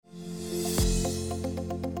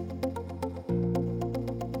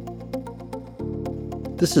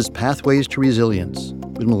This is Pathways to Resilience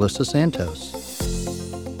with Melissa Santos,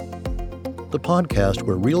 the podcast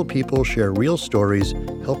where real people share real stories,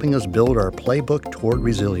 helping us build our playbook toward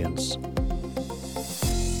resilience.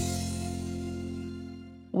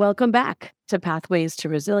 Welcome back to Pathways to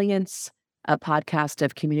Resilience, a podcast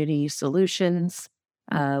of Community Solutions.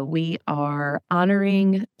 We are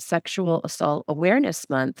honoring Sexual Assault Awareness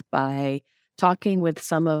Month by talking with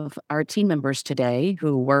some of our team members today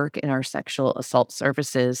who work in our sexual assault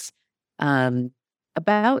services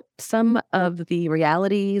about some of the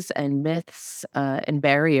realities and myths and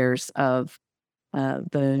barriers of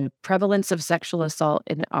the prevalence of sexual assault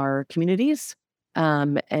in our communities,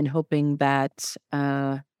 and hoping that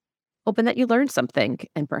you learn something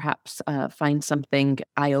and perhaps find something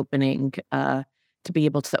eye-opening to be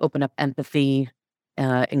able to open up empathy,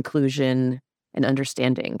 inclusion, and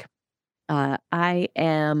understanding. I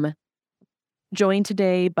am joined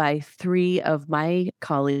today by three of my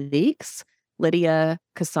colleagues, Lydia,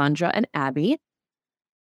 Cassandra, and Abby.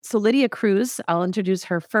 So Lydia Cruz, I'll introduce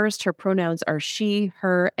her first. Her pronouns are she,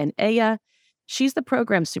 her, and Aya. She's the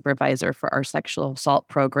program supervisor for our sexual assault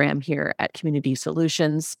program here at Community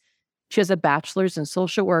Solutions. She has a bachelor's in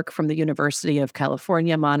social work from the University of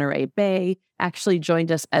California, Monterey Bay, actually joined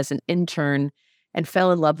us as an intern and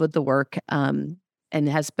fell in love with the work and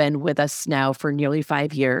has been with us now for nearly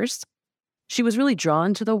 5 years. She was really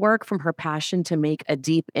drawn to the work from her passion to make a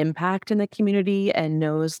deep impact in the community and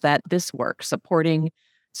knows that this work, supporting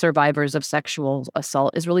survivors of sexual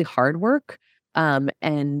assault, is really hard work and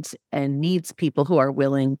needs people who are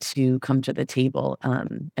willing to come to the table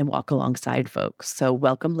and walk alongside folks. So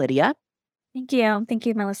welcome, Lydia. Thank you. Thank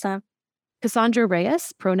you, Melissa. Cassandra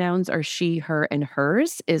Reyes, pronouns are she, her, and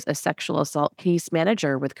hers, is a sexual assault case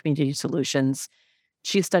manager with Community Solutions.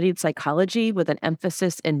 She studied psychology with an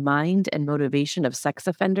emphasis in mind and motivation of sex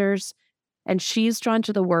offenders, and she's drawn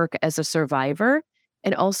to the work as a survivor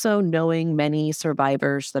and also knowing many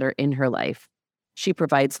survivors that are in her life. She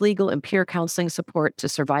provides legal and peer counseling support to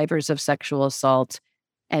survivors of sexual assault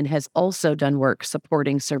and has also done work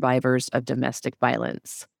supporting survivors of domestic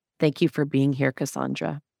violence. Thank you for being here,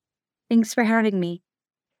 Cassandra. Thanks for having me.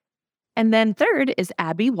 And then third is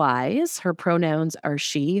Abby Wise. Her pronouns are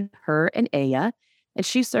she, her, and Aya, and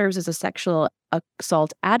she serves as a sexual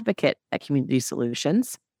assault advocate at Community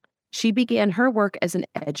Solutions. She began her work as an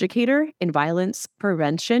educator in violence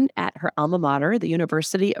prevention at her alma mater, the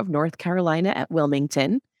University of North Carolina at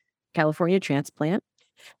Wilmington, California transplant.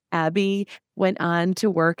 Abby went on to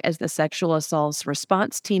work as the sexual assault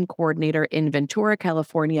response team coordinator in Ventura,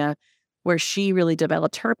 California, where she really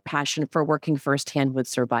developed her passion for working firsthand with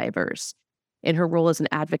survivors. In her role as an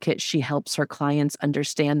advocate, she helps her clients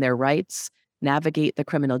understand their rights, navigate the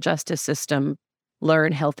criminal justice system,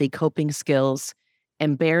 learn healthy coping skills,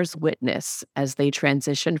 and bears witness as they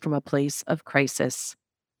transition from a place of crisis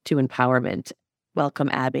to empowerment. Welcome,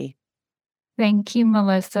 Abby. Thank you,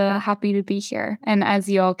 Melissa. Happy to be here. And as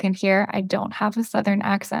you all can hear, I don't have a Southern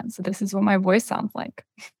accent, so this is what my voice sounds like.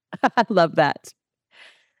 I love that.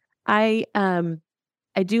 I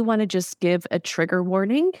do want to just give a trigger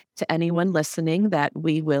warning to anyone listening that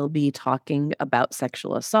we will be talking about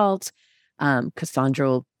sexual assault.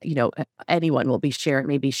 Cassandra, anyone will be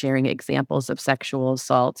sharing examples of sexual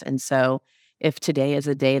assault. And so if today is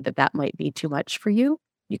a day that might be too much for you,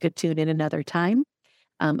 you could tune in another time.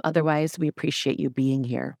 Otherwise, we appreciate you being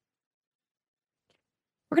here.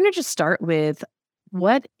 We're going to just start with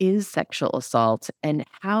what is sexual assault and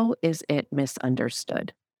how is it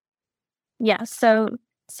misunderstood? Yeah, so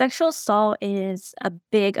sexual assault is a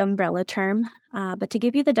big umbrella term, but to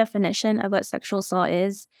give you the definition of what sexual assault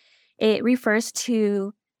is, it refers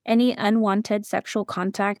to any unwanted sexual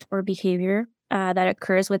contact or behavior that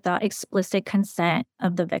occurs without explicit consent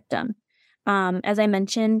of the victim. As I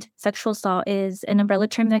mentioned, sexual assault is an umbrella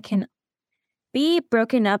term that can be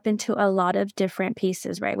broken up into a lot of different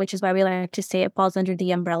pieces, right? Which is why we like to say it falls under the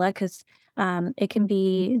umbrella because it can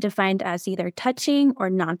be defined as either touching or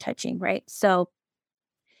non-touching, right? So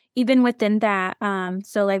even within that,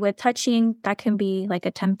 so like with touching, that can be like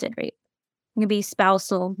attempted rape. It can be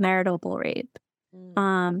spousal, marital rape,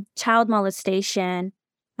 child molestation,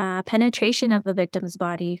 penetration of the victim's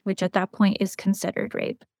body, which at that point is considered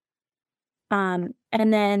rape. And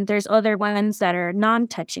then there's other ones that are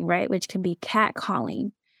non-touching, right, which can be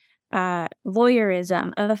catcalling,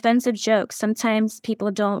 voyeurism, offensive jokes. Sometimes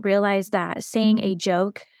people don't realize that saying a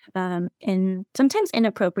joke, and sometimes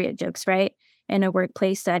inappropriate jokes, right, in a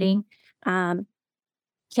workplace setting,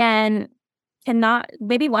 cannot,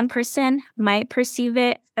 maybe one person might perceive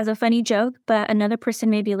it as a funny joke, but another person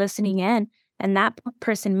may be listening in, and that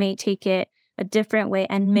person may take it a different way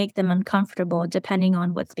and make them uncomfortable depending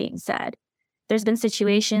on what's being said. There's been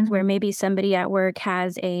situations where maybe somebody at work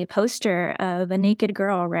has a poster of a naked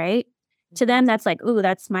girl, right? To them, that's like, ooh,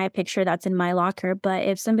 that's my picture, that's in my locker. But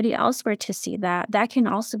if somebody else were to see that, that can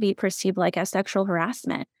also be perceived like as sexual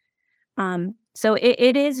harassment. So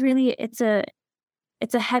it is really, it's a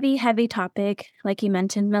heavy, heavy topic, like you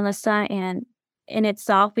mentioned, Melissa, and in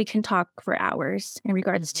itself, we can talk for hours in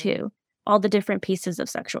regards to all the different pieces of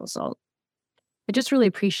sexual assault. I just really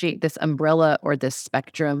appreciate this umbrella or this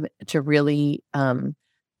spectrum to really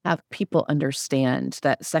have people understand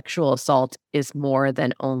that sexual assault is more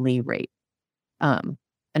than only rape. And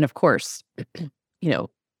of course,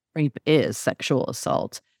 rape is sexual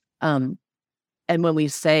assault. And when we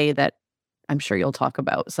say that, I'm sure you'll talk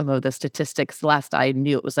about some of the statistics. Last I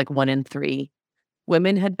knew, it was like 1 in 3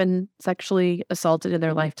 women had been sexually assaulted in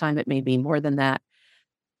their lifetime. It may be more than that.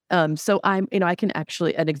 So I can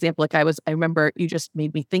actually, an example, I remember you just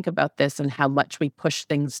made me think about this and how much we push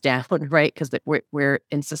things down, right? Because we're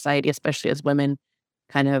in society, especially as women,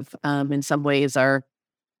 kind of in some ways are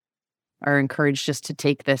encouraged just to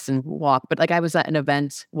take this and walk. But I was at an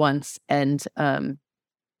event once, and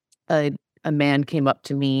a man came up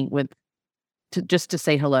to me just to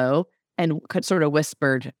say hello, and sort of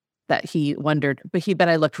whispered that he wondered, but he bet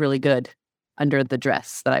I looked really good under the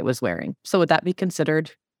dress that I was wearing. So would that be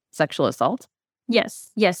considered sexual assault?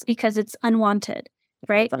 Yes, because it's unwanted,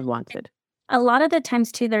 right? It's unwanted. A lot of the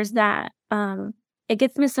times too, there's that, it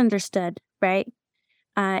gets misunderstood, right?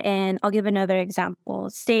 And I'll give another example.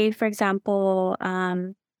 Say, for example,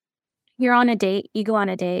 you're on a date, you go on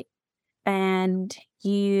a date, and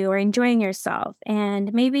you are enjoying yourself,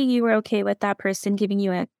 and maybe you were okay with that person giving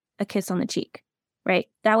you a kiss on the cheek, right?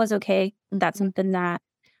 That was okay. That's something that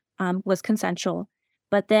was consensual.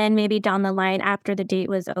 But then maybe down the line, after the date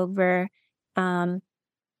was over,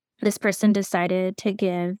 this person decided to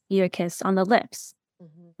give you a kiss on the lips,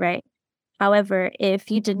 right? However,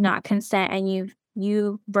 if you did not consent and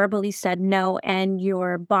you verbally said no and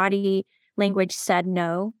your body language said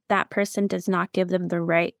no, that person does not give them the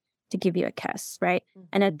right to give you a kiss, right?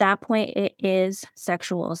 And at that point, it is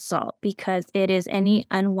sexual assault because it is any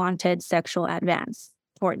unwanted sexual advance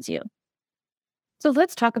towards you. So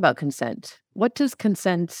let's talk about consent. What does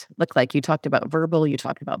consent look like? You talked about verbal, you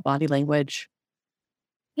talked about body language.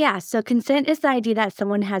 Yeah, so consent is the idea that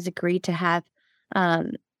someone has agreed to have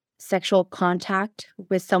sexual contact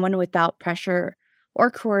with someone without pressure or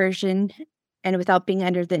coercion and without being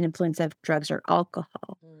under the influence of drugs or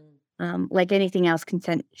alcohol. Like anything else,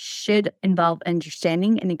 consent should involve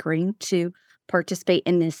understanding and agreeing to participate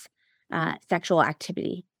in this sexual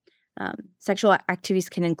activity. Sexual activities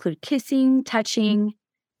can include kissing, touching,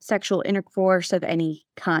 sexual intercourse of any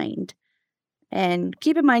kind. And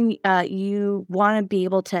keep in mind, you want to be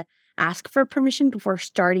able to ask for permission before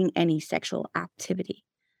starting any sexual activity.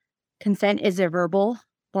 Consent is a verbal,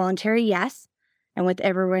 voluntary yes, and with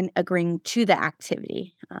everyone agreeing to the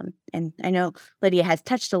activity. And I know Lydia has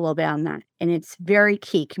touched a little bit on that, and it's very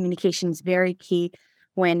key. Communication is very key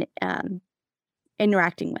when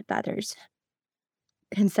interacting with others.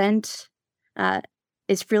 Consent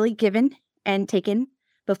is freely given and taken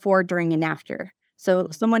before, during, and after. So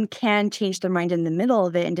someone can change their mind in the middle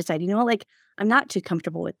of it and decide, I'm not too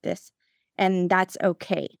comfortable with this. And that's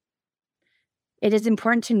okay. It is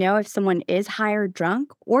important to know if someone is high or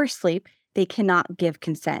drunk or asleep, they cannot give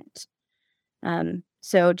consent.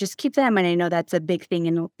 So just keep that in mind. I know that's a big thing,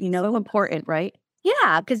 and so important, right?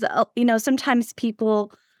 Yeah, because sometimes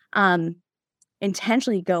people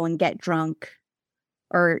intentionally go and get drunk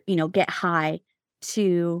or get high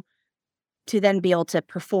to then be able to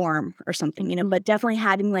perform or something, but definitely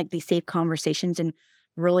having these safe conversations and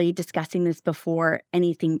really discussing this before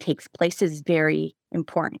anything takes place is very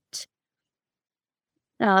important.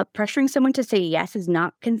 Pressuring someone to say yes is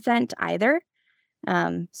not consent either.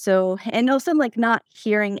 And also not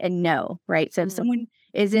hearing a no, right? So if someone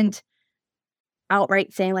isn't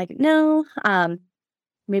outright saying no,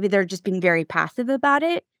 maybe they're just being very passive about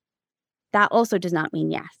it, that also does not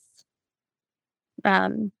mean yes.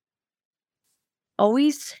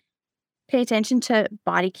 Always pay attention to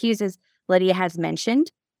body cues, as Lydia has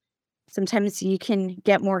mentioned. Sometimes you can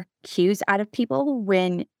get more cues out of people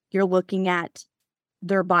when you're looking at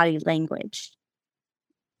their body language.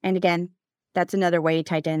 And again, that's another way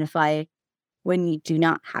to identify when you do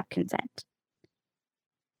not have consent.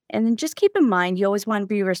 And then just keep in mind, you always want to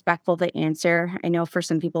be respectful of the answer. I know for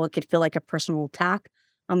some people, it could feel like a personal attack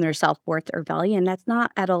on their self-worth or value, and that's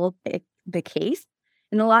not at all the case.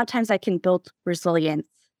 And a lot of times that can build resilience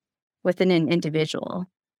within an individual.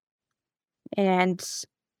 And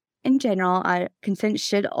in general, consent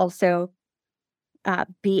should also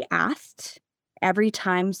be asked every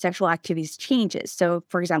time sexual activities changes. So,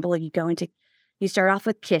 for example, you start off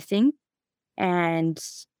with kissing, and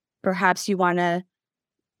perhaps you want to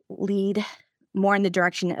lead more in the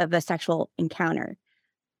direction of a sexual encounter.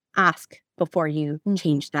 Ask before you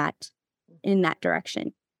change that in that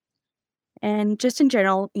direction. And just in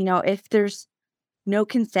general, if there's no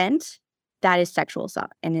consent, that is sexual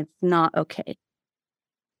assault, and it's not okay.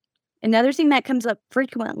 Another thing that comes up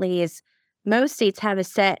frequently is most states have a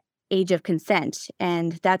set age of consent,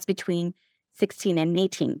 and that's between 16 and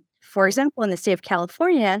 18. For example, in the state of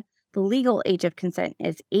California, the legal age of consent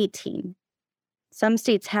is 18. Some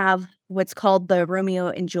states have what's called the Romeo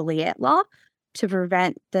and Juliet law to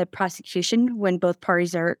prevent the prosecution when both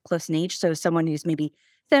parties are close in age. So someone who's maybe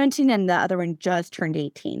 17 and the other one just turned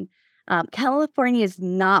 18. California is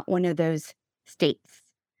not one of those states.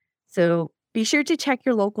 So be sure to check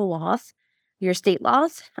your local laws, your state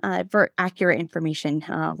laws, for accurate information.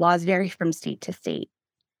 Laws vary from state to state.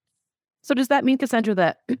 So does that mean, Cassandra,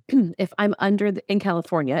 that if I'm in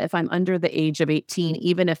California, if I'm under the age of 18,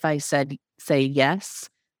 even if I say yes,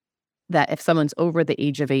 that if someone's over the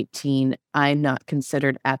age of 18, I'm not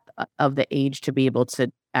considered of the age to be able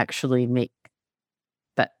to actually make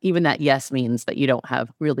that, even that yes means that you don't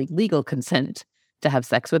have really legal consent to have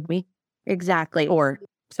sex with me? Exactly. Or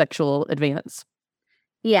sexual advance?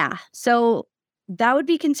 Yeah. So that would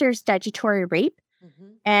be considered statutory rape.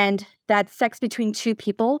 And that's sex between two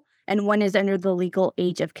people, and one is under the legal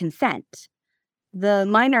age of consent. The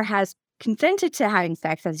minor has consented to having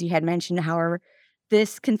sex, as you had mentioned. However,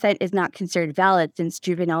 this consent is not considered valid since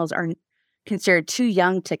juveniles are considered too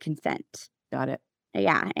young to consent. Got it.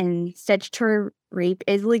 Yeah, and statutory rape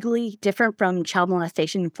is legally different from child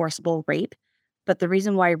molestation and forcible rape. But the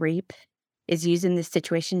reason why rape is used in this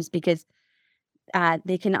situation is because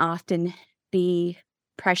they can often be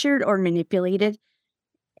pressured or manipulated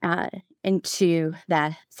into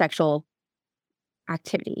that sexual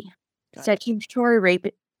activity. Statutory rape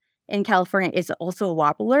in California is also a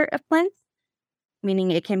wobbler offense,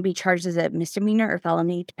 meaning it can be charged as a misdemeanor or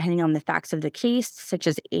felony depending on the facts of the case, such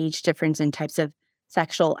as age difference and types of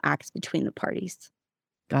sexual acts between the parties.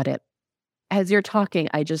 Got it. As you're talking,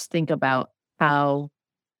 I just think about I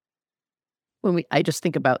just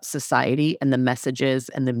think about society and the messages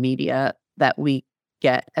and the media that we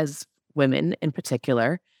get as women in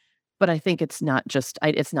particular. But I think it's not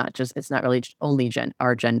really only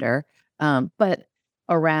our gender, but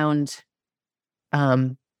around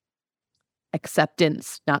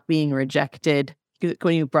acceptance, not being rejected.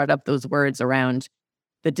 When you brought up those words around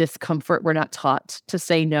the discomfort, we're not taught to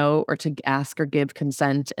say no or to ask or give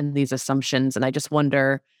consent, and these assumptions. And I just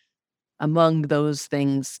wonder, among those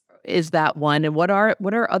things, is that one? And what are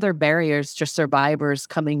other barriers to survivors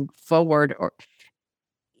coming forward or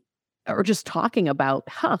just talking about,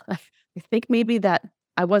 I think maybe that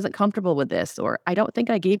I wasn't comfortable with this, or I don't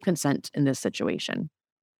think I gave consent in this situation?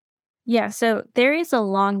 Yeah, so there is a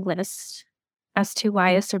long list as to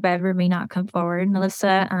why a survivor may not come forward.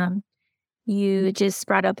 Melissa, you just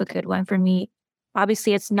brought up a good one for me.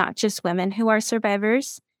 Obviously, it's not just women who are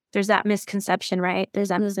survivors. There's that misconception, right? There's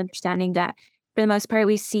that misunderstanding that for the most part,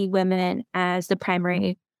 we see women as the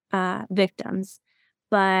primary victims.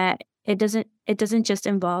 But it doesn't just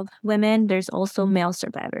involve women. There's also male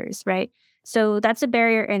survivors, right? So that's a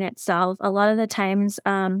barrier in itself. A lot of the times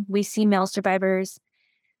we see male survivors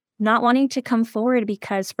not wanting to come forward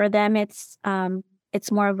because for them it's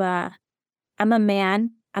more of I'm a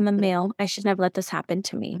man, I'm a male, I shouldn't have let this happen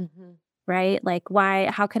to me, right? Like,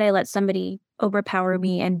 how could I let somebody overpower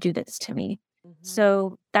me and do this to me?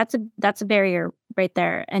 So that's a barrier right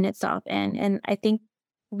there in itself. And I think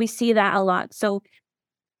we see that a lot. So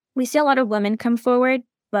we see a lot of women come forward,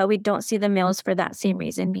 but we don't see the males for that same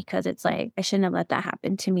reason, because it's like, I shouldn't have let that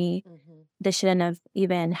happen to me. This shouldn't have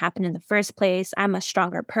even happened in the first place. I'm a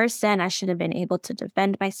stronger person. I should have been able to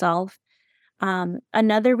defend myself.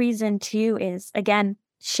 Another reason too is, again,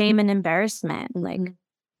 shame and embarrassment. Like,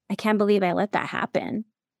 I can't believe I let that happen.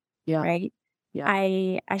 Yeah. Right. Yeah.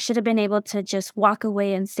 I should have been able to just walk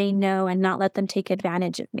away and say no and not let them take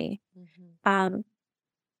advantage of me.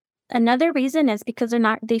 Another reason is because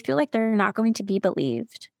they feel like they're not going to be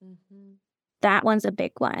believed. That one's a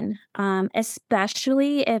big one,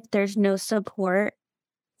 especially if there's no support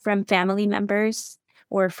from family members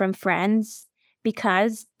or from friends,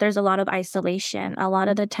 because there's a lot of isolation. A lot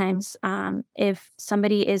of the times, if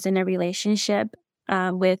somebody is in a relationship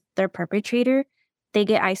with their perpetrator, they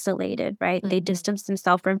get isolated, right? They distance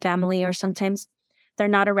themselves from family, or sometimes they're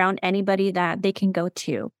not around anybody that they can go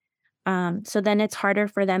to. So then it's harder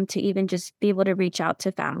for them to even just be able to reach out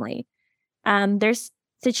to family. There's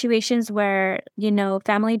situations where,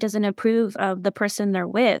 family doesn't approve of the person they're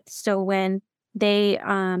with. So when they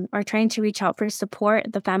are trying to reach out for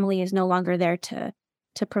support, the family is no longer there to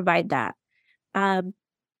provide that. Um,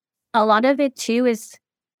 a lot of it too is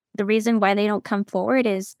the reason why they don't come forward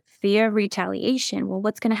is fear of retaliation. Well,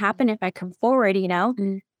 what's going to happen if I come forward?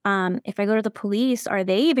 If I go to the police, are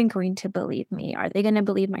they even going to believe me? Are they going to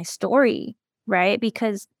believe my story? Right?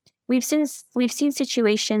 Because we've seen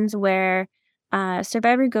situations where a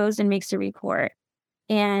survivor goes and makes a report,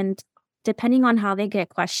 and depending on how they get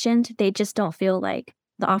questioned, they just don't feel like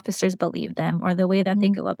the officers believe them or the way that they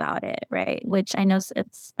go about it, right? Which I know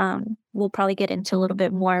it's we'll probably get into a little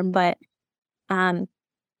bit more, but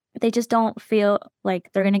they just don't feel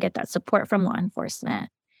like they're going to get that support from law enforcement.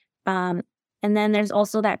 And then there's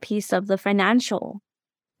also that piece of the financial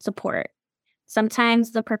support.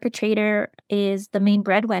 Sometimes the perpetrator is the main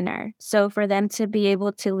breadwinner. So for them to be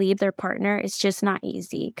able to leave their partner, it's just not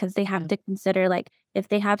easy because they have to consider, like, if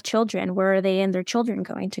they have children, where are they and their children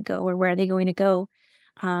going to go, or where are they going to go?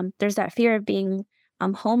 There's that fear of being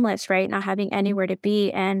homeless, right? Not having anywhere to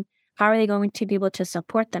be. And how are they going to be able to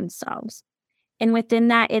support themselves? And within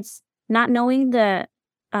that, it's not knowing the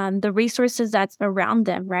resources that's around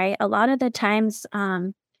them, right? A lot of the times,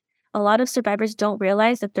 a lot of survivors don't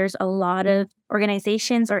realize that there's a lot of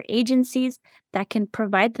organizations or agencies that can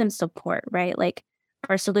provide them support, right? Like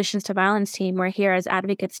our Solutions to Violence team, we're here as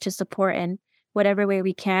advocates to support in whatever way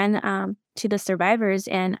we can to the survivors.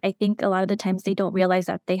 And I think a lot of the times they don't realize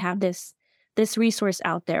that they have this resource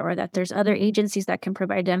out there, or that there's other agencies that can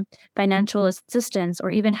provide them financial assistance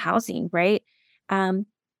or even housing, right?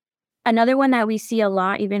 Another one that we see a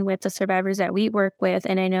lot, even with the survivors that we work with,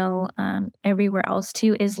 and I know everywhere else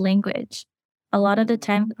too, is language. A lot of the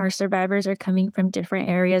time, our survivors are coming from different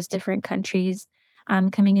areas, different countries,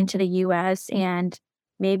 coming into the U.S., and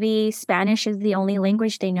maybe Spanish is the only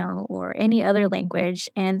language they know, or any other language.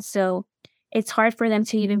 And so it's hard for them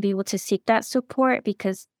to even be able to seek that support,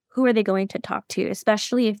 because who are they going to talk to,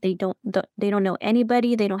 especially if they don't know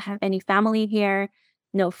anybody, they don't have any family here,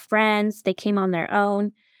 no friends, they came on their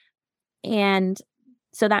own. And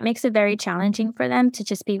so that makes it very challenging for them to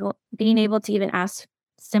just being able to even ask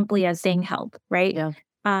simply as saying help, right? Yeah.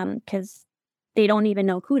 Because they don't even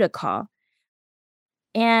know who to call.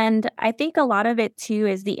 And I think a lot of it too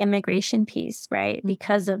is the immigration piece, right?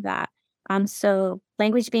 Because of that. So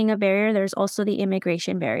language being a barrier, there's also the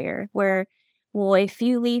immigration barrier where, well, if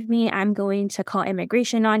you leave me, I'm going to call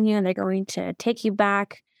immigration on you, and they're going to take you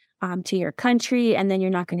back to your country, and then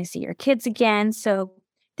you're not going to see your kids again. So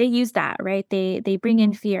they use that, right? They bring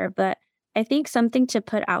in fear. But I think something to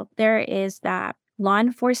put out there is that law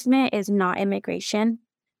enforcement is not immigration.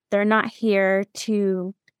 They're not here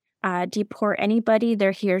to deport anybody.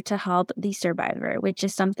 They're here to help the survivor, which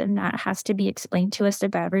is something that has to be explained to a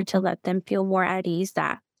survivor to let them feel more at ease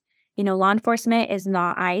that, law enforcement is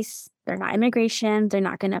not ICE. They're not immigration. They're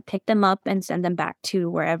not going to pick them up and send them back to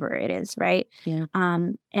wherever it is, right? Yeah.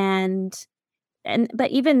 But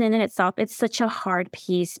even in itself, it's such a hard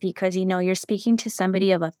piece because, you're speaking to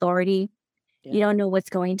somebody of authority. Yeah. You don't know what's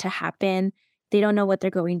going to happen. They don't know what they're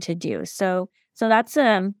going to do. So that's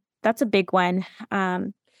a big one.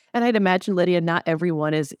 And I'd imagine, Lydia, not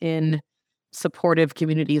everyone is in supportive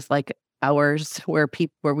communities like ours, where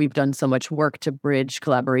we've done so much work to bridge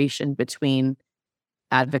collaboration between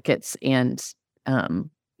advocates and,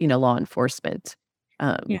 law enforcement.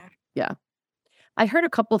 Yeah. I heard a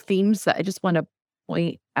couple themes that I just want to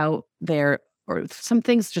point out there, or some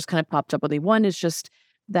things just kind of popped up with me. One is just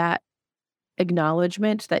that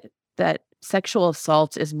acknowledgement that sexual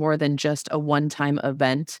assault is more than just a one-time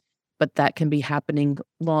event, but that can be happening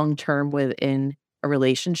long-term within a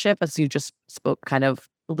relationship. As you just kind of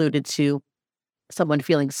alluded to, someone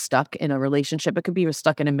feeling stuck in a relationship. It could be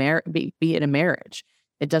stuck in be in a marriage.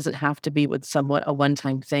 It doesn't have to be with a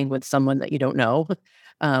one-time thing with someone that you don't know,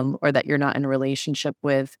 or that you're not in a relationship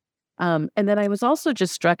with. And then I was also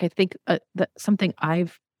just struck, I think that something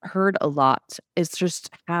I've heard a lot is just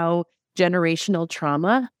how generational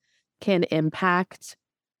trauma can impact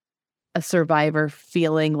a survivor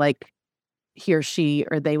feeling like he or she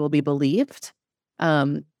or they will be believed.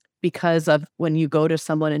 Because of when you go to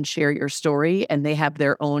someone and share your story and they have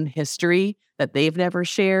their own history that they've never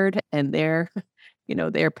shared, and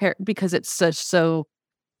because it's so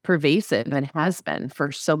pervasive and has been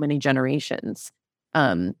for so many generations.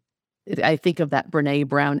 I think of that Brene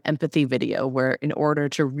Brown empathy video where, in order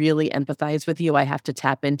to really empathize with you, I have to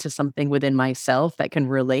tap into something within myself that can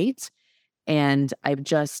relate. And I've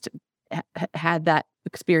just had that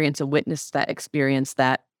experience and witnessed that experience,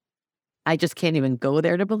 that I just can't even go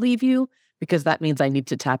there to believe you, because that means I need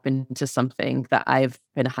to tap into something that I've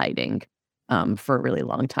been hiding for a really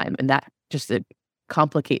long time. And that just it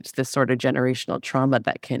complicates this sort of generational trauma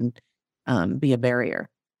that can be a barrier.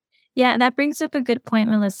 Yeah, and that brings up a good point,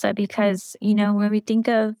 Melissa, because, when we think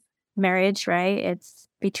of marriage, right, it's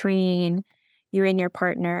between you and your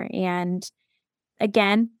partner. And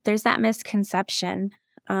again, there's that misconception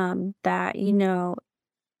that,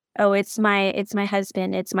 oh, it's my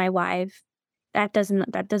husband, it's my wife. That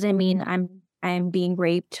doesn't mean I'm being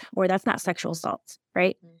raped, or that's not sexual assault,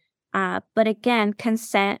 right? But again,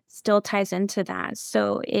 consent still ties into that.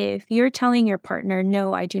 So if you're telling your partner,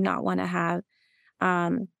 no, I do not want to have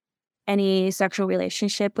any sexual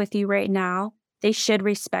relationship with you right now, they should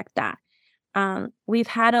respect that. We've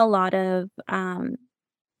had a lot of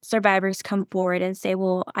survivors come forward and say,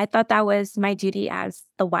 well, I thought that was my duty as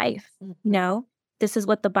the wife. No, this is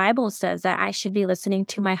what the Bible says, that I should be listening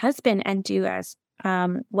to my husband and do as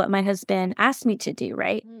what my husband asked me to do,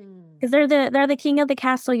 right? Because they're the king of the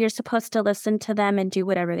castle. You're supposed to listen to them and do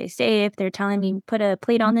whatever they say. If they're telling me put a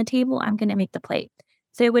plate on the table, I'm going to make the plate.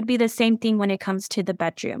 So it would be the same thing when it comes to the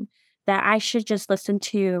bedroom, that I should just listen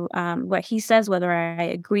to what he says, whether I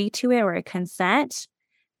agree to it or I consent.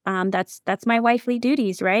 That's my wifely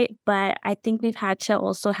duties, right? But I think we've had to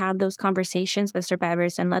also have those conversations with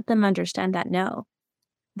survivors and let them understand that no,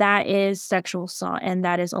 that is sexual assault, and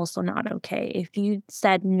that is also not okay. If you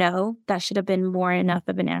said no, that should have been more enough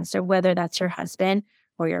of an answer, whether that's your husband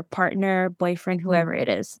or your partner, boyfriend, whoever it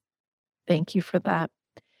is. Thank you for that.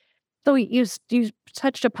 So you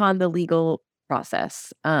touched upon the legal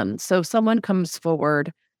process. So someone comes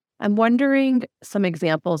forward. I'm wondering some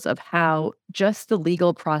examples of how just the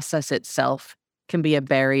legal process itself can be a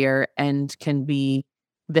barrier and can be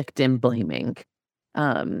victim blaming.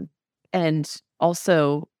 And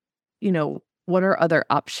also, what are other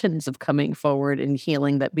options of coming forward and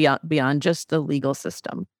healing that beyond just the legal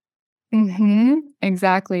system?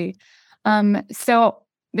 Exactly. So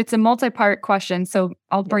it's a multi-part question, so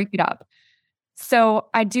I'll break it up. So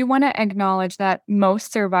I do want to acknowledge that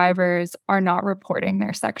most survivors are not reporting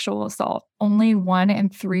their sexual assault. Only 1 in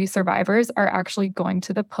 3 survivors are actually going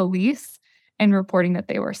to the police and reporting that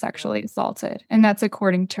they were sexually assaulted. And that's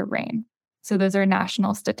according to RAINN. So those are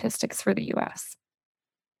national statistics for the US.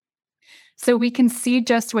 So we can see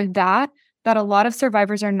just with that a lot of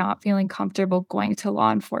survivors are not feeling comfortable going to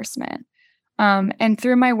law enforcement. And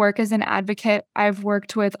through my work as an advocate, I've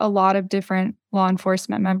worked with a lot of different law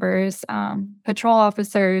enforcement members, patrol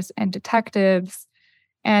officers and detectives.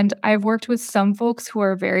 And I've worked with some folks who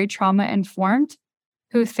are very trauma-informed,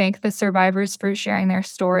 who thank the survivors for sharing their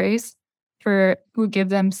stories, who give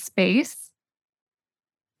them space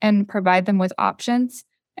and provide them with options.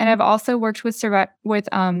 And I've also worked with I've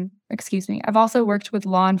also worked with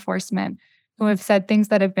law enforcement who have said things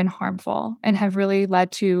that have been harmful and have really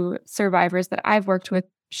led to survivors that I've worked with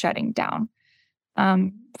shutting down.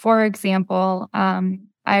 For example,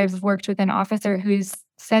 I've worked with an officer who's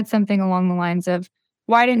said something along the lines of,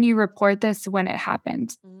 "Why didn't you report this when it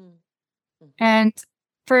happened?" And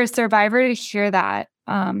for a survivor to hear that,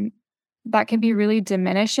 that can be really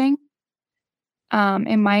diminishing.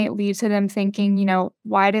 It might lead to them thinking,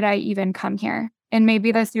 why did I even come here? And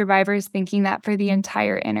maybe the survivor is thinking that for the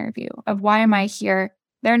entire interview of why am I here?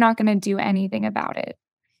 They're not going to do anything about it.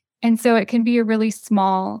 And so it can be a really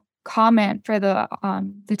small comment for the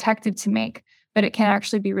detective to make, but it can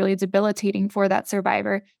actually be really debilitating for that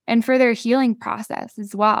survivor and for their healing process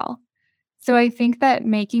as well. So I think that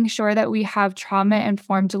making sure that we have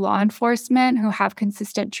trauma-informed law enforcement who have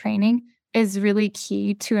consistent training is really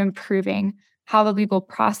key to improving how the legal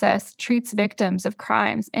process treats victims of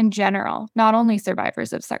crimes in general, not only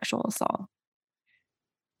survivors of sexual assault.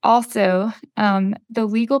 Also, the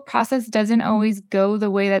legal process doesn't always go the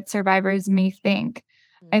way that survivors may think.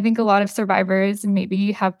 I think a lot of survivors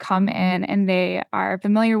maybe have come in and they are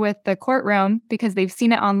familiar with the courtroom because they've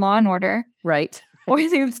seen it on Law and Order. Right. Or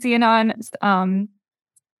they've seen on,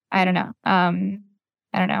 I don't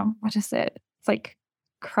know, what is it? It's like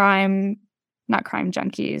not crime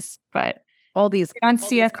junkies, but all these on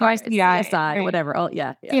CSI, whatever. Oh,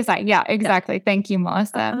 yeah. CSI. Yeah, exactly. Yeah. Thank you,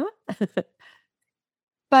 Melissa. Uh-huh.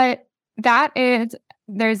 But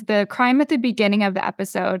there's the crime at the beginning of the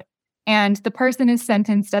episode, and the person is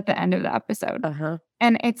sentenced at the end of the episode. Uh-huh.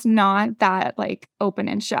 And it's not that open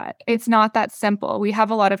and shut. It's not that simple. We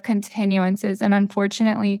have a lot of continuances. And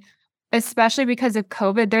unfortunately, especially because of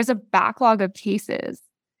COVID, there's a backlog of cases.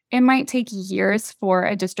 It might take years for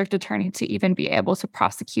a district attorney to even be able to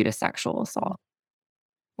prosecute a sexual assault.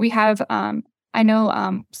 We have, I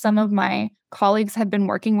know some of my colleagues have been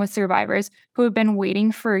working with survivors who have been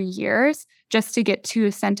waiting for years just to get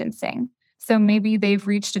to sentencing. So maybe they've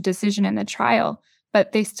reached a decision in the trial,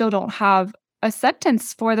 but they still don't have a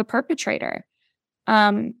sentence for the perpetrator.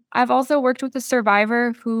 I've also worked with a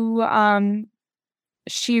survivor who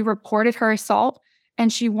she reported her assault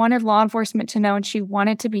and she wanted law enforcement to know and she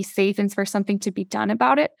wanted to be safe and for something to be done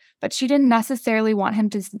about it, but she didn't necessarily want him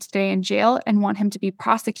to stay in jail and want him to be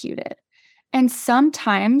prosecuted. And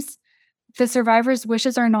sometimes the survivor's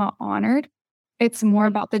wishes are not honored. It's more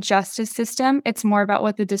about the justice system. It's more about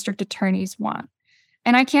what the district attorneys want.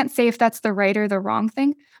 And I can't say if that's the right or the wrong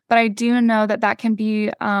thing, but I do know that that can be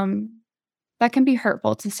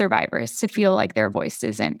hurtful to survivors to feel like their voice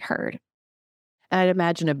isn't heard. I'd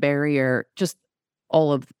imagine a barrier, just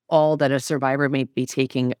all that a survivor may be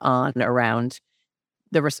taking on around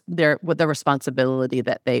the responsibility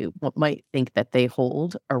that they might think that they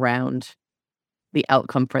hold around the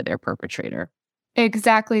outcome for their perpetrator.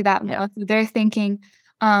 Exactly that. Yeah. They're thinking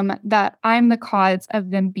that I'm the cause of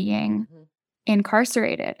them being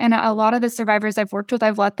incarcerated. And a lot of the survivors I've worked with,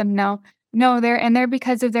 I've let them know, no, they're there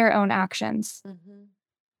because of their own actions.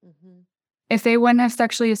 If they wouldn't have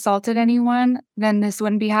sexually assaulted anyone, then this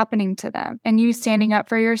wouldn't be happening to them. And you standing up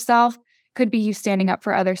for yourself could be you standing up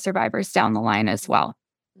for other survivors down the line as well.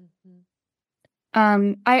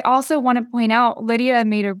 I also want to point out, Lydia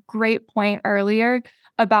made a great point earlier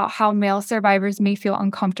about how male survivors may feel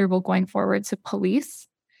uncomfortable going forward to police.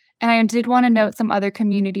 And I did want to note some other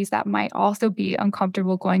communities that might also be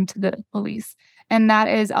uncomfortable going to the police. And that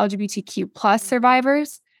is LGBTQ plus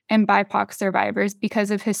survivors and BIPOC survivors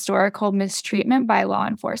because of historical mistreatment by law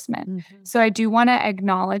enforcement. So I do want to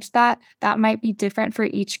acknowledge that might be different for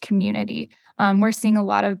each community. We're seeing a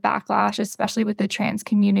lot of backlash, especially with the trans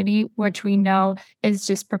community, which we know is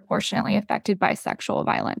disproportionately affected by sexual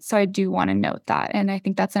violence. So I do want to note that. And I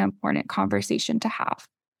think that's an important conversation to have.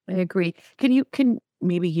 I agree. Can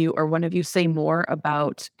maybe you or one of you say more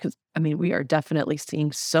about, because I mean, we are definitely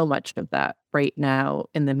seeing so much of that right now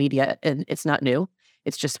in the media, and it's not new.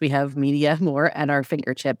 It's just we have media more at our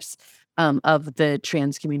fingertips of the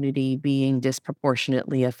trans community being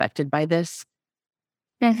disproportionately affected by this.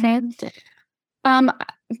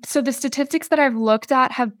 So the statistics that I've looked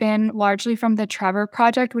at have been largely from the Trevor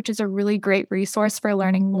Project, which is a really great resource for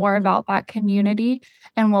learning more about that community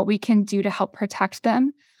and what we can do to help protect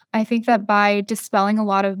them. I think that by dispelling a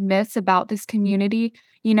lot of myths about this community,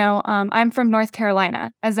 I'm from North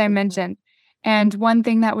Carolina, as I mentioned. And one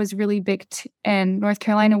thing that was really big in North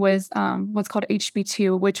Carolina was what's called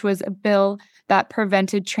HB2, which was a bill that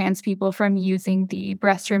prevented trans people from using the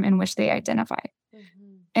restroom in which they identify.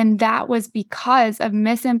 And that was because of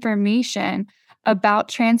misinformation about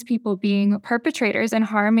trans people being perpetrators and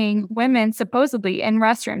harming women supposedly in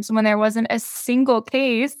restrooms when there wasn't a single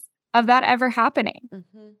case of that ever happening.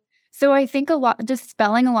 So I think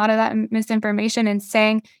dispelling a lot of that misinformation and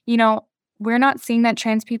saying, we're not seeing that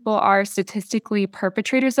trans people are statistically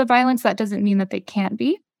perpetrators of violence. That doesn't mean that they can't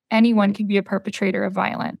be. Anyone can be a perpetrator of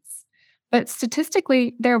violence. But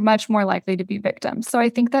statistically, they're much more likely to be victims. So I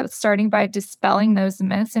think that starting by dispelling those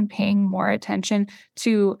myths and paying more attention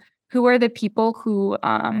to who are the people who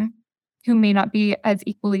may not be as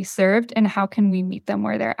equally served and how can we meet them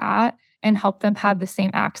where they're at and help them have the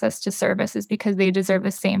same access to services because they deserve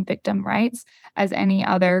the same victim rights as any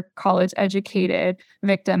other college-educated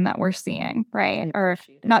victim that we're seeing, right? Or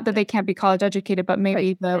not that they can't be college-educated, but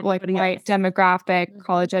maybe the white demographic,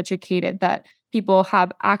 college-educated, that people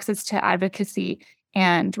have access to advocacy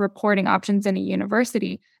and reporting options in a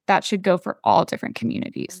university. That should go for all different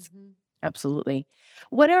communities. Absolutely.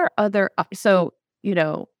 What are other,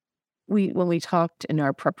 when we talked in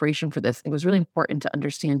our preparation for this, it was really important to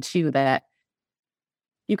understand too that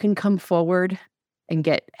you can come forward and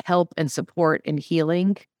get help and support and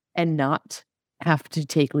healing and not have to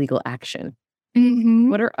take legal action.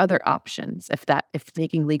 What are other options if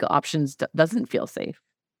taking legal options doesn't feel safe?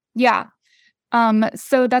 Yeah.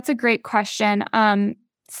 So that's a great question.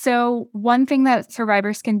 So one thing that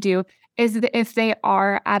survivors can do is that if they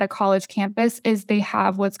are at a college campus is they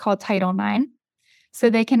have what's called Title IX. So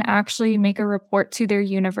they can actually make a report to their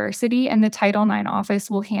university and the Title IX office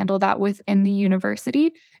will handle that within the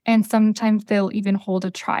university. And sometimes they'll even hold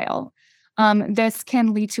a trial. This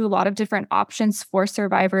can lead to a lot of different options for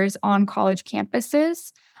survivors on college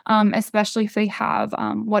campuses, especially if they have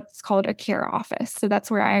what's called a CARE office. So that's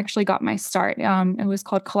where I actually got my start. It was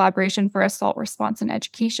called Collaboration for Assault Response and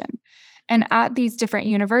Education. And at these different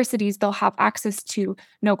universities, they'll have access to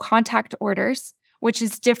no contact orders, which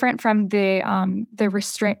is different from the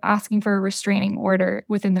asking for a restraining order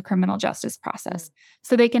within the criminal justice process.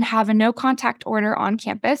 So they can have a no contact order on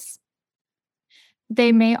campus.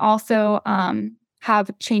 They may also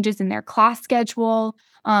have changes in their class schedule.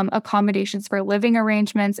 accommodations for living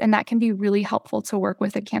arrangements, and that can be really helpful to work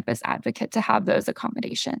with a campus advocate to have those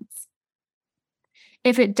accommodations.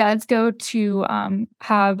 If it does go to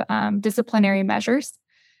have disciplinary measures,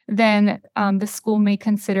 then the school may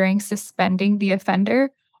considering suspending the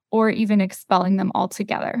offender or even expelling them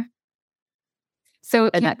altogether.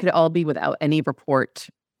 And that could all be without any report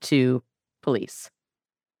to police.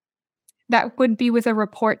 That would be with a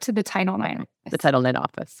report to the Title IX office. The Title IX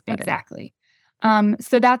office. Exactly.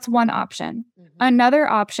 So that's one option. Another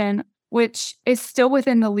option, which is still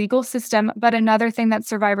within the legal system, but another thing that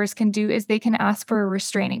survivors can do is they can ask for a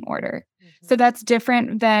restraining order. So that's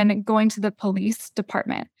different than going to the police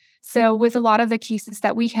department. So with a lot of the cases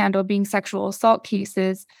that we handle being sexual assault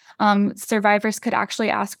cases, survivors could actually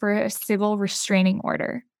ask for a civil restraining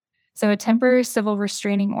order. So a temporary civil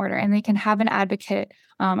restraining order, and they can have an advocate.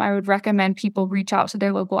 I would recommend people reach out to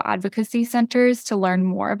their local advocacy centers to learn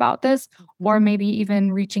more about this, or maybe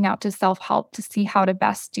even reaching out to self-help to see how to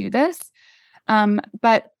best do this.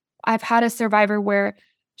 But I've had a survivor where,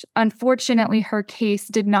 unfortunately, her case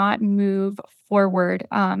did not move forward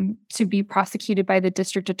to be prosecuted by the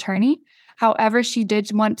district attorney. However, she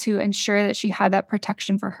did want to ensure that she had that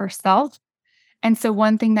protection for herself. And so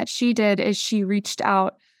one thing that she did is she reached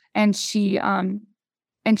out and she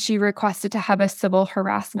requested to have a civil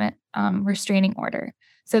harassment restraining order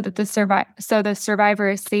so that the survivor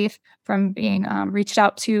is safe from being reached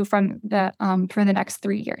out to from the for the next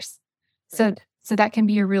 3 years. So that can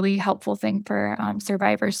be a really helpful thing for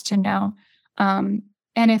survivors to know.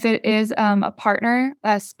 And if it is a partner,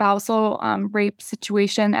 a spousal rape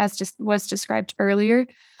situation, as just was described earlier,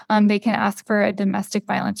 they can ask for a domestic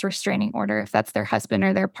violence restraining order if that's their husband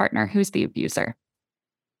or their partner who's the abuser.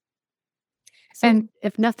 So and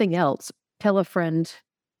if nothing else, tell a friend,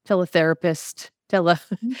 tell a therapist,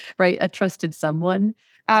 right, a trusted someone.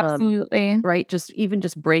 Absolutely. Right. Just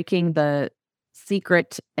breaking the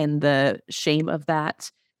secret and the shame of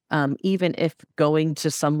that. Even if going to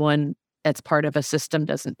someone that's part of a system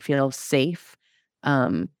doesn't feel safe.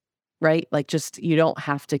 Right. Like you don't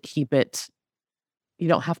have to keep it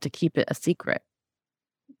a secret.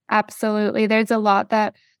 Absolutely. There's a lot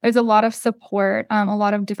of support, a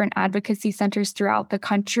lot of different advocacy centers throughout the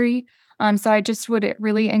country. So I just would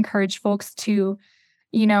really encourage folks to,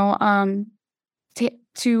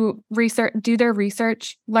 to research, do their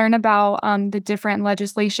research, learn about the different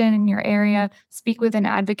legislation in your area, speak with an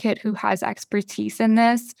advocate who has expertise in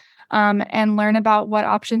this, and learn about what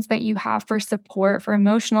options that you have for support, for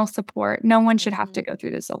emotional support. No one should have to go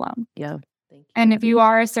through this alone. Yeah. Thank you. And if you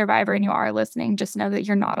are a survivor and you are listening, just know that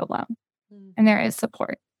you're not alone and there is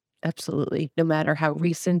support. Absolutely. No matter how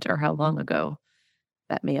recent or how long ago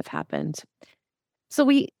that may have happened. So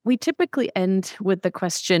we typically end with the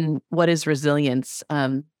question, what is resilience?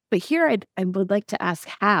 But here I would like to ask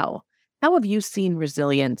how have you seen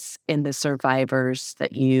resilience in the survivors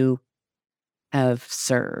that you have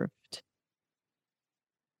served?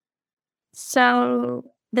 So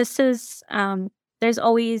this is, there's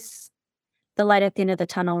always the light at the end of the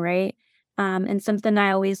tunnel, right? And something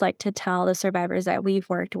I always like to tell the survivors that we've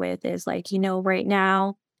worked with is like, right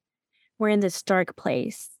now we're in this dark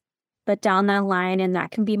place, but down that line, and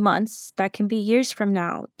that can be months, that can be years from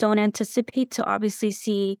now. Don't anticipate to obviously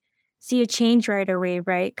see a change right away,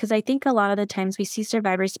 right? Because I think a lot of the times we see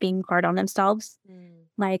survivors being hard on themselves.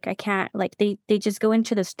 Like they just go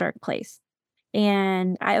into this dark place.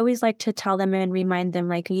 And I always like to tell them and remind them,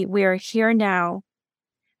 like, we are here now,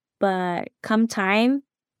 but come time,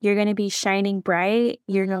 you're going to be shining bright.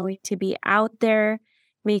 You're going to be out there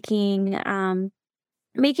making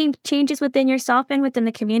changes within yourself and within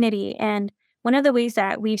the community. And one of the ways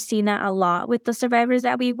that we've seen that a lot with the survivors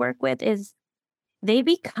that we work with is they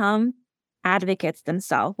become advocates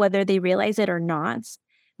themselves, whether they realize it or not.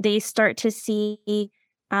 They start to see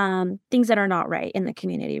things that are not right in the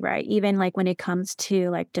community, right? Even like when it comes to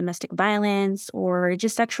like domestic violence or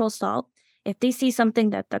just sexual assault, if they see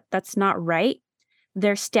something that's not right,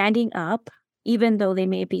 they're standing up, even though they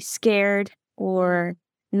may be scared or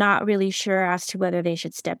not really sure as to whether they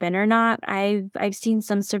should step in or not. I've seen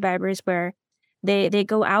some survivors where they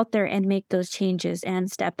go out there and make those changes and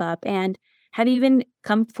step up and have even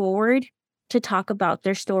come forward to talk about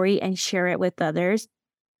their story and share it with others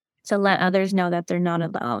to let others know that they're not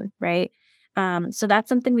alone, right? So that's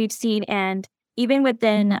something we've seen. And even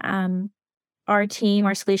within our team,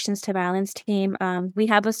 our Solutions to Violence team, we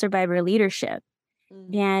have a survivor leadership.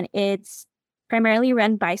 And it's primarily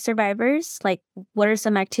run by survivors. Like, what are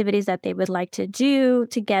some activities that they would like to do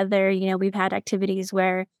together? We've had activities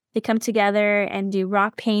where they come together and do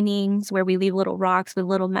rock paintings where we leave little rocks with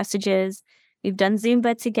little messages We've done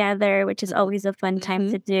Zumba together, which is always a fun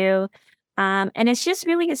time to do. And it's just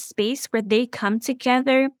really a space where they come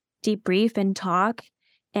together, debrief and talk.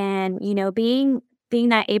 And, being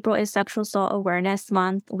that April is Sexual Assault Awareness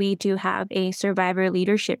Month, we do have a survivor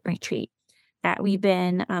leadership retreat that we've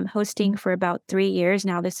been hosting for about 3 years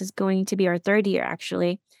now. This is going to be our 3rd year,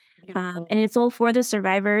 actually. And it's all for the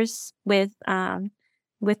survivors with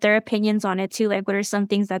their opinions on it too. Like, what are some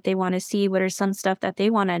things that they want to see? What are some stuff that they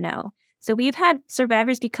want to know? So we've had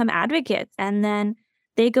survivors become advocates, and then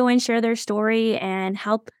they go and share their story and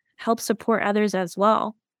help support others as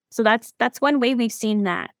well. So that's one way we've seen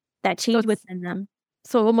that change within them.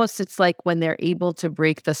 So almost it's like when they're able to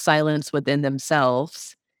break the silence within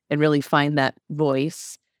themselves and really find that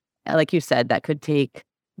voice, like you said, that could take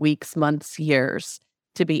weeks, months, years,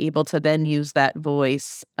 to be able to then use that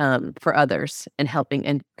voice for others and helping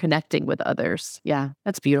and connecting with others. Yeah,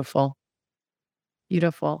 that's beautiful.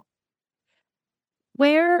 Beautiful.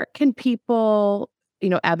 Where can people,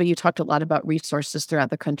 Abby, you talked a lot about resources throughout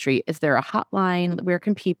the country. Is there a hotline?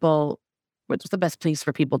 What's the best place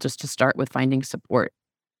for people just to start with finding support?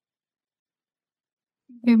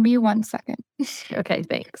 Give me 1 second. Okay,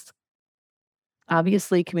 thanks.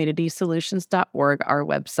 Obviously, communitysolutions.org, our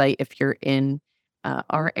website, if you're in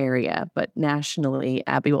our area, but nationally,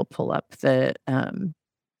 Abby will pull up the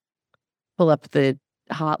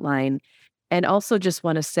hotline. And also just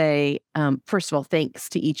want to say, first of all, thanks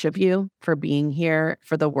to each of you for being here,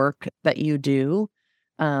 for the work that you do.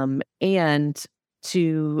 And I'm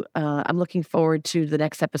looking forward to the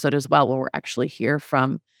next episode as well, where we're actually hear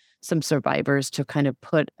from some survivors to kind of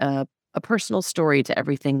put a personal story to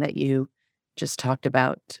everything that you just talked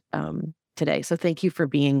about today. So thank you for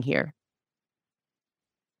being here.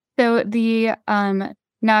 So the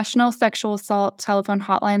National Sexual Assault telephone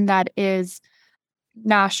hotline that is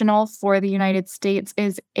national for the United States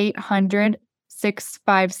is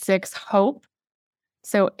 800-656-HOPE.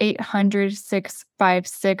 So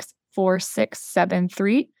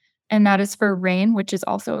 800-656-4673. And that is for RAINN, which is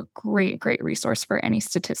also a great resource for any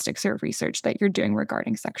statistics or research that you're doing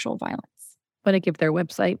regarding sexual violence. Want to give their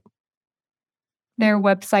website? Their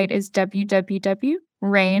website is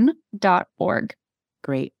www.rainn.org.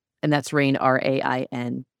 Great. And that's RAINN,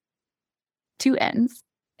 RAIN. 2 N's.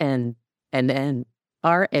 N.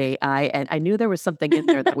 RAIN. I knew there was something in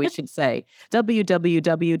there that we should say.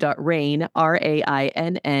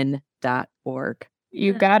 www.rainn.org.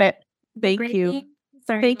 You got it. Thank you.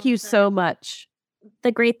 Thank you so much.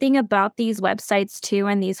 The great thing about these websites too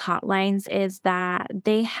and these hotlines is that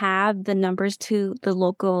they have the numbers to the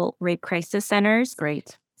local rape crisis centers.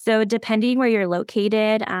 Great. So depending where you're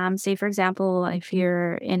located, say for example, if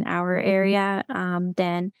you're in our area,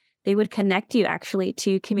 then they would connect you actually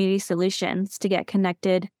to Community Solutions to get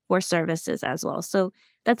connected for services as well. So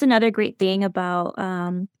that's another great thing about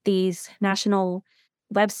these national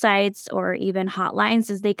websites or even hotlines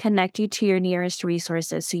is they connect you to your nearest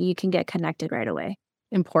resources so you can get connected right away.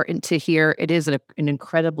 Important to hear. It is an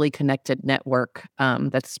incredibly connected network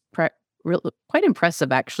that's quite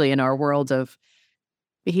impressive actually in our world of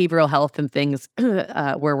behavioral health and things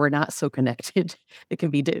where we're not so connected. It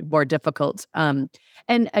can be more difficult. And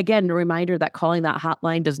again, a reminder that calling that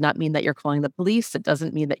hotline does not mean that you're calling the police. It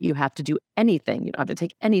doesn't mean that you have to do anything. You don't have to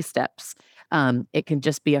take any steps. It can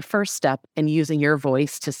just be a first step in using your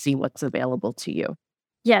voice to see what's available to you.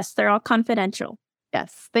 Yes, they're all confidential.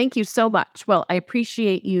 Yes. Thank you so much. Well, I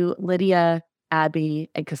appreciate you, Lydia,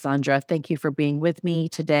 Abby, and Cassandra. Thank you for being with me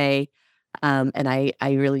today. And I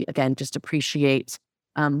really, again, just appreciate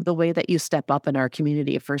the way that you step up in our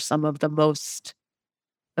community for some of the most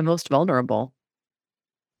vulnerable.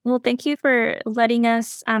 Well, thank you for letting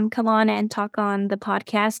us come on and talk on the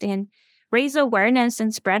podcast and raise awareness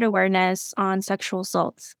and spread awareness on sexual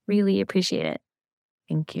assaults. Really appreciate it.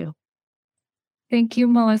 Thank you. Thank you,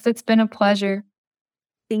 Melissa. It's been a pleasure.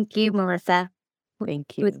 Thank you, Melissa.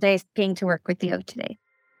 Thank you. It was nice getting to work with you today.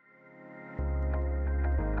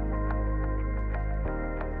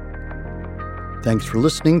 Thanks for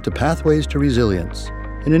listening to Pathways to Resilience,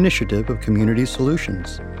 an initiative of Community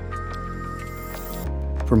Solutions.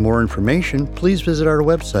 For more information, please visit our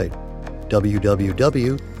website,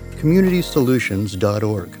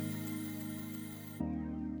 www.communitysolutions.org.